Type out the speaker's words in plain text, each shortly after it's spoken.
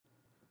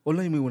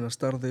Hola y muy buenas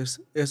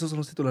tardes. Estos son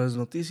los titulares de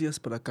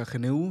noticias para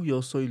KGNU.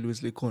 Yo soy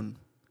Luis Licón.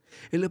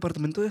 El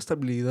Departamento de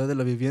Estabilidad de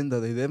la Vivienda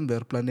de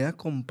Denver planea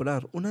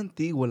comprar un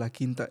antiguo La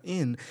Quinta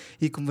Inn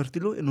y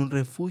convertirlo en un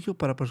refugio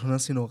para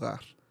personas sin hogar.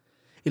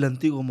 El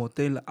antiguo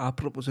motel ha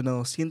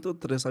proporcionado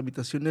 103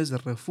 habitaciones de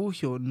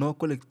refugio no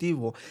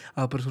colectivo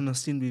a personas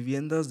sin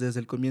viviendas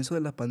desde el comienzo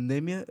de la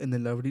pandemia en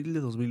el abril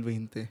de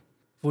 2020.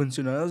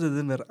 Funcionarios de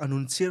Denver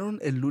anunciaron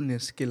el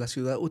lunes que la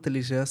ciudad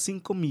utilizará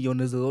 $5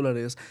 millones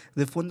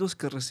de fondos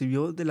que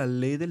recibió de la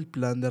ley del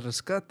plan de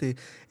rescate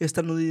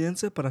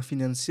estadounidense para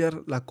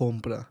financiar la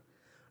compra.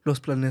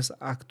 Los planes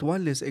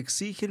actuales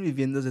exigen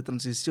viviendas de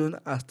transición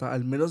hasta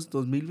al menos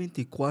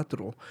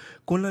 2024,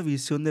 con la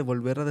visión de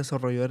volver a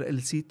desarrollar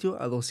el sitio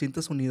a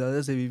 200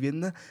 unidades de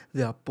vivienda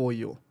de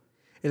apoyo.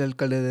 El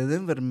alcalde de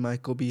Denver,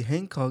 Michael B.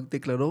 Hancock,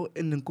 declaró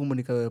en un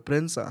comunicado de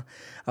prensa: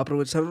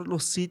 aprovechar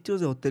los sitios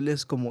de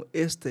hoteles como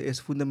este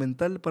es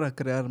fundamental para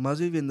crear más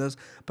viviendas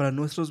para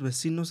nuestros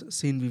vecinos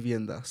sin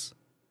viviendas.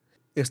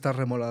 Esta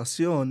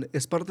remodelación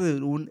es parte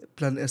de un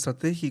plan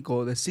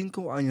estratégico de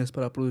 5 años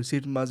para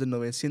producir más de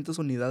 900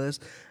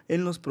 unidades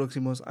en los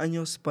próximos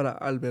años para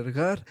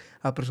albergar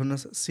a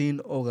personas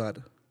sin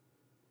hogar.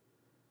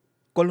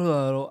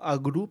 Colorado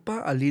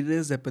agrupa a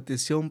líderes de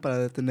petición para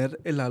detener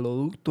el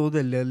oleoducto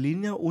de la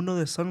línea 1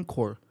 de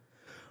Suncor.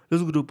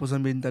 Los grupos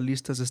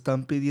ambientalistas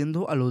están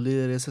pidiendo a los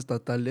líderes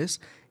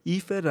estatales y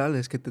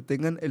federales que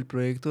detengan el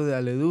proyecto de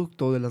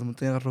oleoducto de las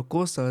montañas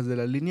rocosas de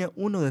la línea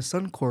 1 de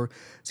Suncor,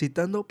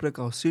 citando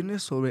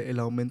precauciones sobre el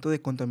aumento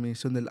de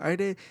contaminación del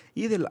aire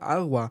y del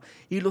agua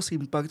y los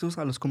impactos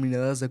a las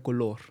comunidades de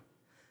color.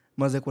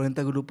 Más de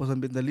 40 grupos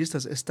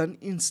ambientalistas están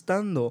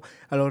instando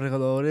a los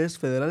reguladores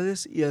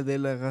federales y a la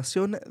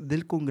delegación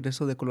del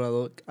Congreso de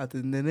Colorado a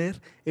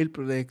detener el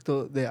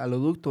proyecto de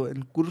oleoducto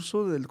en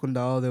curso del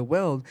condado de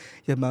Weld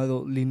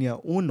llamado Línea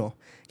 1,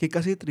 que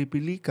casi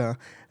triplica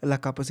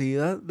la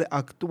capacidad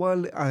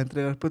actual a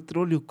entregar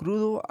petróleo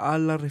crudo a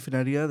la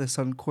refinería de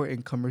Suncor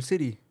en Commerce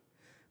City.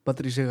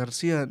 Patricia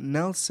García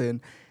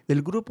Nelson,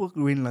 del grupo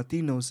Green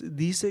Latinos,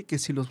 dice que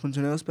si los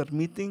funcionarios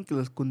permiten que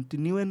les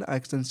continúen a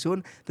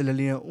extensión de la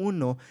línea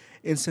 1,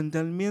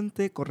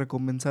 esencialmente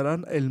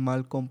recompensarán el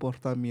mal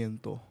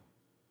comportamiento.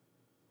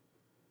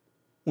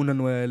 Una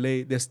nueva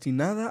ley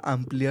destinada a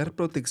ampliar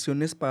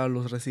protecciones para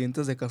los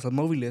residentes de casas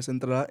móviles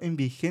entrará en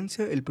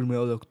vigencia el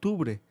 1 de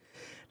octubre.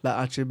 La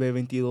HB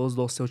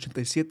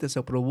 22-1287 se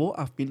aprobó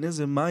a fines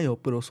de mayo,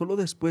 pero solo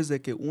después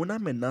de que una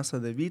amenaza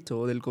de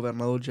veto del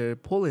gobernador Jared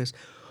Polis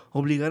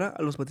obligara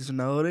a los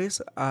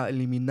peticionadores a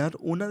eliminar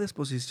una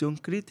disposición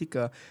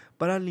crítica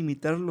para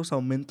limitar los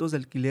aumentos de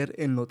alquiler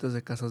en lotes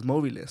de casas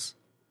móviles.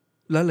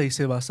 La ley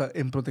se basa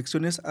en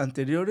protecciones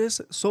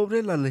anteriores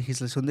sobre la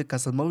legislación de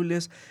casas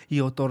móviles y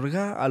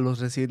otorga a los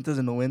residentes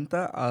de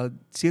 90 a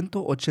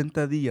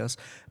 180 días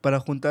para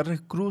juntar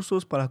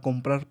recursos para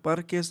comprar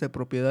parques de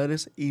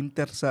propiedades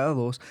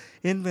interesados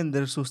en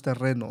vender sus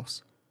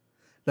terrenos.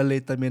 La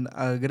ley también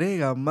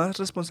agrega más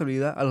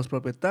responsabilidad a los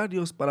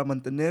propietarios para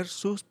mantener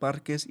sus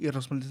parques y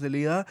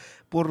responsabilidad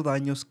por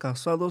daños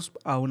causados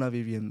a una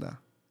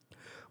vivienda.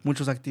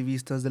 Muchos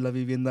activistas de la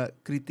vivienda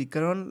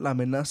criticaron la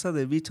amenaza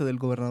de veto del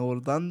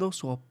gobernador, dando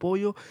su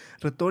apoyo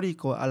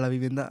retórico a la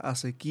vivienda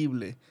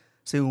asequible.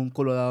 Según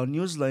Colorado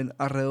Newsline,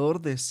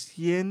 alrededor de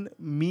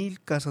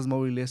 100,000 casas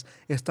móviles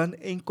están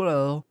en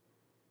Colorado.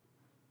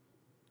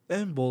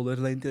 En Boulder,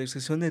 la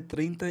intersección de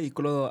 30 y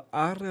Colorado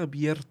ha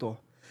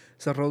reabierto.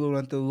 Cerró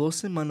durante 2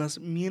 semanas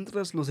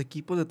mientras los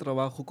equipos de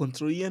trabajo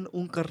construían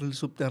un carril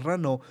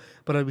subterráneo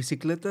para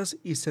bicicletas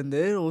y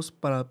senderos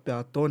para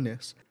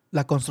peatones.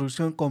 La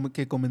construcción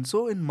que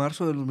comenzó en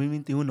marzo de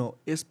 2021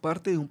 es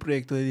parte de un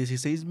proyecto de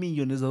 $16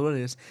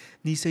 millones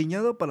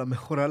diseñado para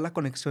mejorar la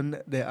conexión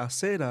de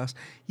aceras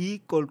y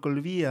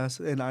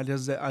colvías en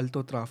áreas de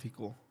alto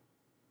tráfico.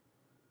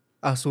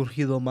 Ha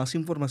surgido más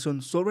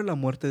información sobre la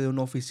muerte de un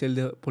oficial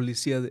de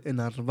policía en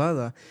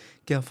Arvada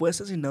que fue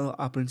asesinado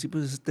a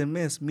principios de este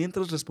mes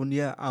mientras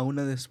respondía a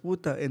una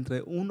disputa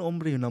entre un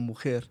hombre y una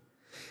mujer.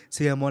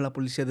 Se llamó a la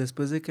policía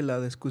después de que la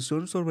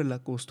discusión sobre la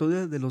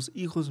custodia de los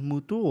hijos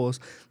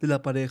mutuos de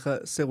la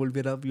pareja se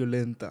volviera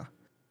violenta.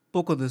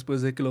 Poco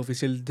después de que el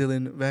oficial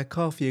Dylan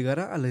Vakoff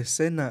llegara a la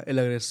escena, el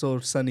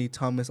agresor Sonny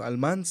Thomas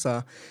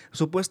Almanza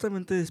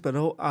supuestamente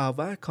disparó a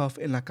Vakoff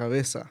en la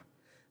cabeza.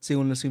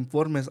 Según los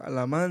informes,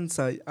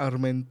 Almanza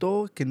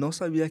argumentó que no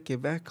sabía que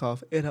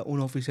Vakoff era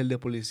un oficial de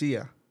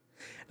policía.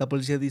 La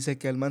policía dice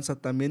que Almanza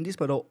también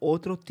disparó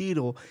otro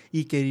tiro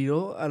y que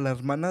hirió a la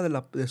hermana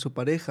de su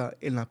pareja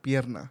en la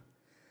pierna.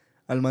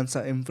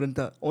 Almanza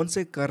enfrenta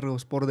 11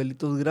 cargos por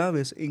delitos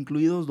graves,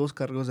 incluidos 2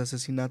 cargos de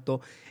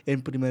asesinato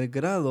en primer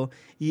grado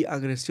y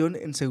agresión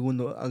en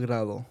segundo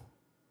grado.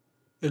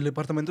 El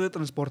Departamento de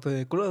Transporte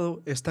de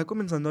Colorado está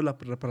comenzando las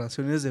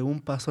preparaciones de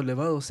un paso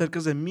elevado cerca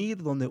de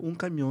Meade, donde un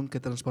camión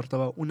que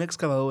transportaba una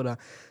excavadora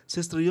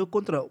se estrelló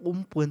contra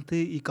un puente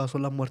y causó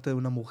la muerte de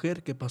una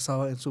mujer que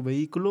pasaba en su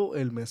vehículo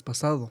el mes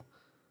pasado.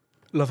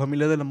 La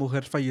familia de la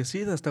mujer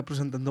fallecida está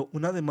presentando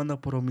una demanda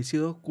por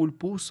homicidio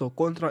culposo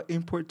contra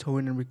Import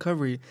Towing and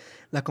Recovery,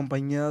 la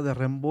compañía de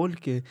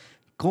remolque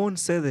con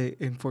sede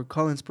en Fort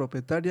Collins,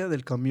 propietaria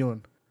del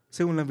camión.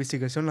 Según la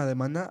investigación, la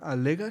demanda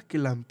alega que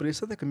la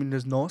empresa de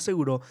camiones no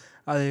aseguró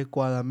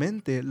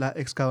adecuadamente la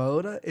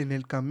excavadora en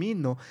el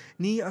camino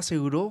ni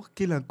aseguró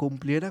que la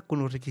cumpliera con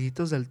los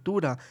requisitos de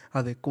altura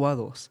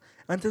adecuados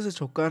antes de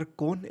chocar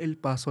con el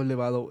paso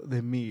elevado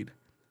de Meade.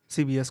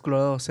 CBS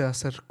Colorado se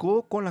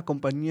acercó con la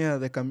compañía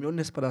de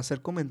camiones para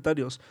hacer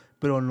comentarios,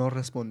 pero no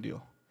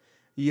respondió.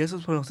 Y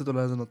esos fueron los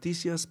titulares de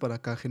noticias para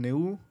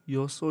KGNU.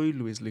 Yo soy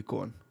Luis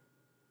Licón.